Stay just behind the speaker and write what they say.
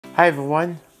Hi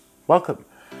everyone, welcome.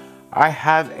 I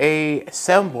have a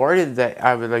soundboard that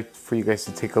I would like for you guys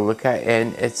to take a look at,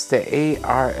 and it's the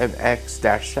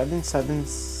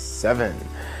ARVOMIC-777.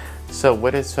 So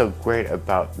what is so great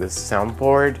about this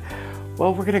soundboard?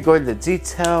 Well, we're gonna go into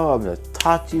detail. I'm gonna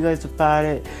talk to you guys about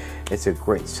it. It's a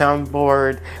great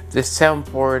soundboard. This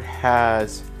soundboard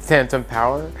has phantom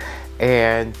power,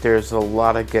 and there's a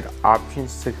lot of good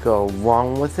options to go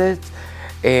along with it.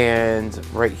 And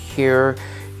right here,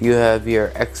 you have your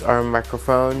XR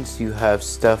microphones, you have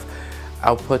stuff,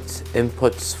 outputs,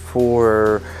 inputs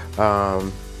for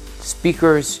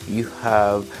speakers, you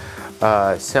have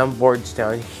soundboards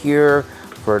down here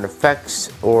for an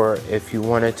effects, or if you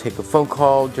want to take a phone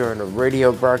call during a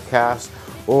radio broadcast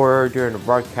or during a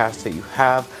broadcast that you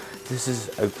have, this is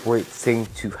a great thing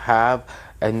to have.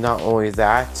 And not only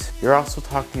that, you're also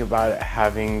talking about it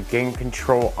having gain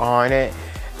control on it.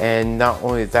 And not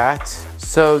only that,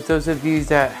 so those of you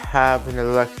that have an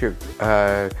electric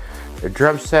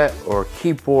drum set or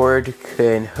keyboard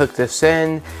can hook this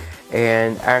in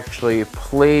and actually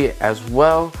play it as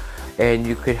well. And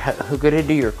you could hook it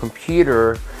into your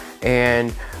computer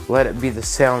and let it be the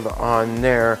sound on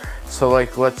there. So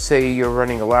like, let's say you're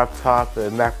running a laptop,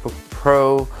 a MacBook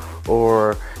Pro,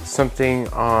 or something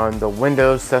on the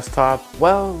Windows desktop.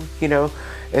 Well, you know,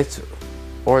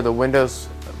 or the Windows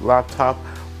laptop.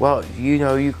 Well, you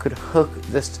know, you could hook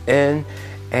this in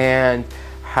and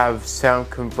have sound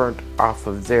convert off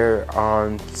of there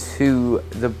onto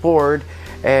the board,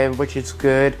 and which is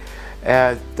good.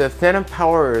 The phantom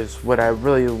power is what I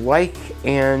really like,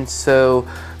 and so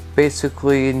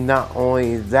basically not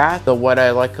only that, but what I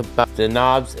like about the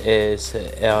knobs is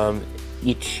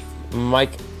each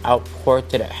mic out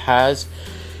port that it has,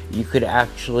 you could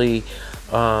actually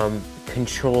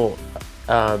control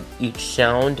each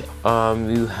sound.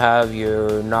 You have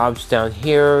your knobs down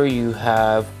here, you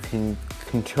have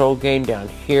control gain down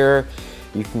here,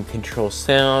 you can control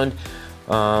sound,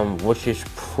 which is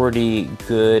pretty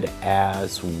good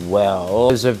as well.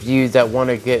 Those of you that want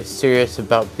to get serious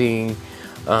about being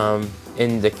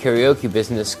in the karaoke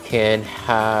business can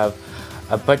have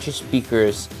a bunch of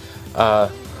speakers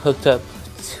hooked up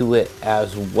to it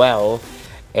as well.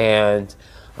 And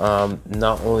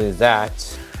not only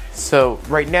that, so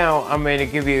right now I'm going to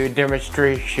give you a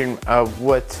demonstration of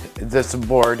what this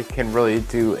board can really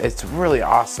do. It's really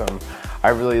awesome. I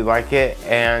really like it,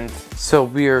 and so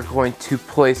we are going to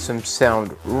play some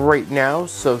sound right now.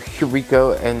 So here we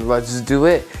go, and let's do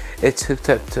it. It's hooked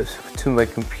up to my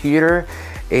computer,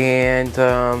 and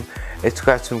it's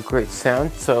got some great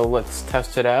sound, so let's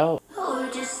test it out.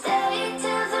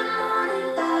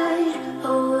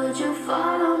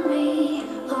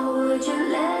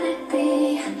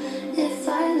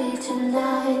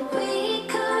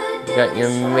 You got your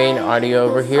main audio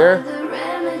over here.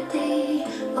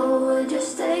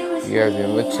 You have your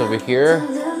mix over here.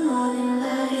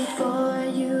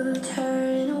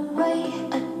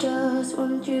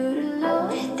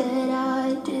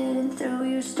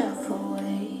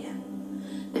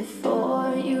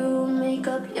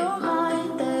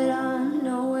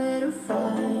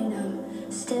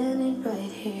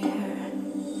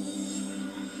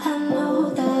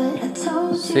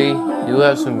 See, you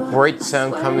have some great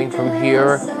sound coming from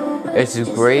here. It's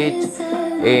great,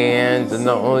 and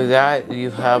not only that,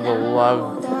 you have a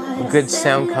lot of good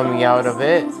sound coming out of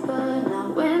it.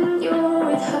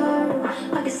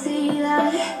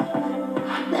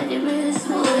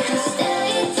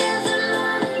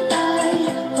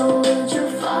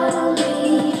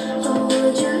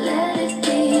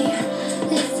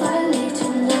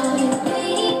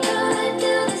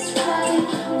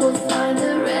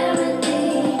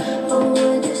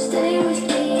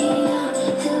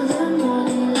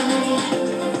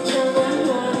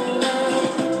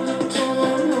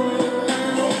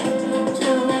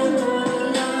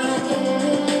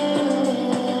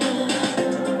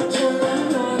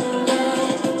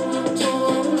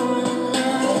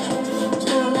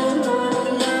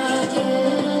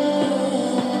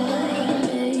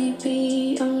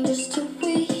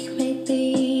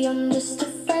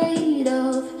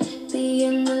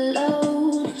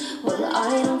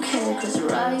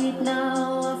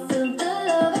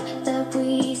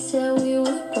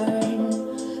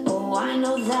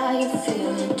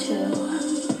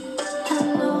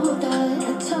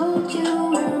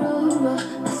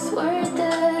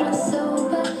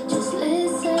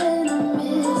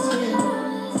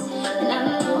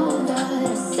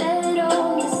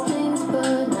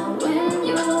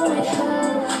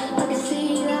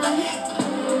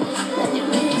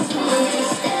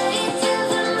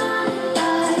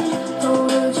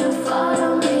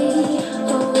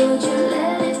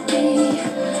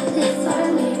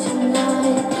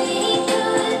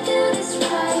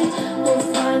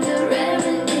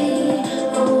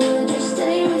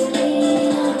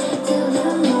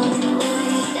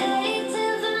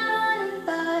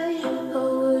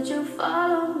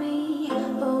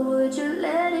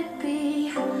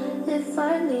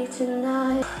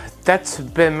 That's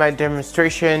been my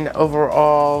demonstration.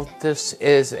 Overall, this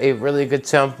is a really good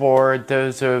soundboard.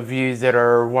 Those of you that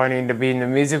are wanting to be in the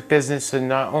music business, and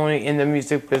not only in the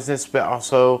music business, but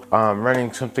also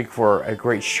running something for a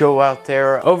great show out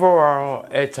there. Overall,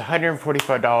 it's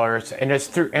 $145 and it's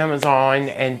through Amazon.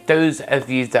 And those of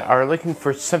you that are looking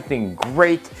for something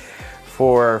great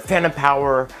for phantom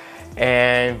power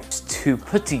and to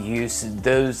put to use,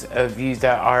 those of you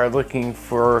that are looking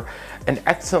for an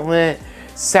excellent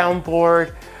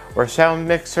soundboard or sound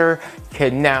mixer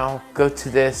can now go to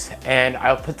this, and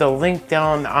I'll put the link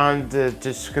down on the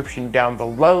description down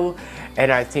below.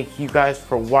 And I thank you guys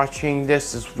for watching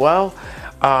this as well.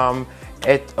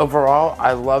 Overall,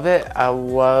 I love it. I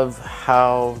love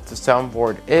how the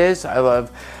soundboard is. I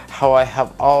love how I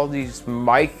have all these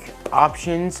mic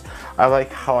options. I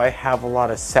like how I have a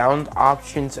lot of sound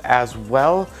options as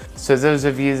well. So those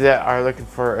of you that are looking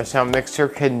for a sound mixer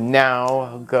can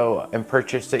now go and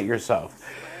purchase it yourself.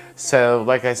 So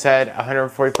like I said,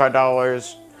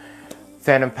 $145,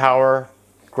 phantom power,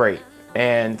 great.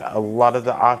 And a lot of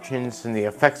the options and the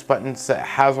effects buttons that it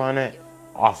has on it,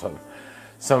 awesome.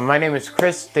 So my name is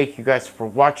Chris. Thank you guys for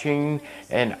watching,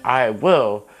 and I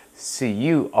will see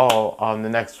you all on the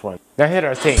next one. Now hit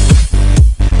our theme.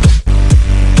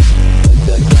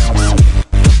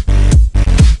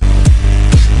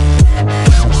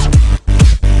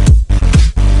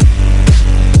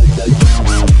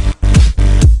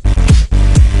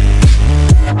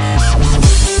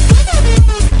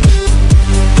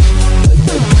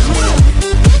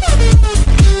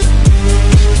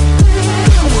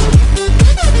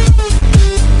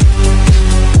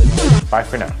 Bye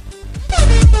for now.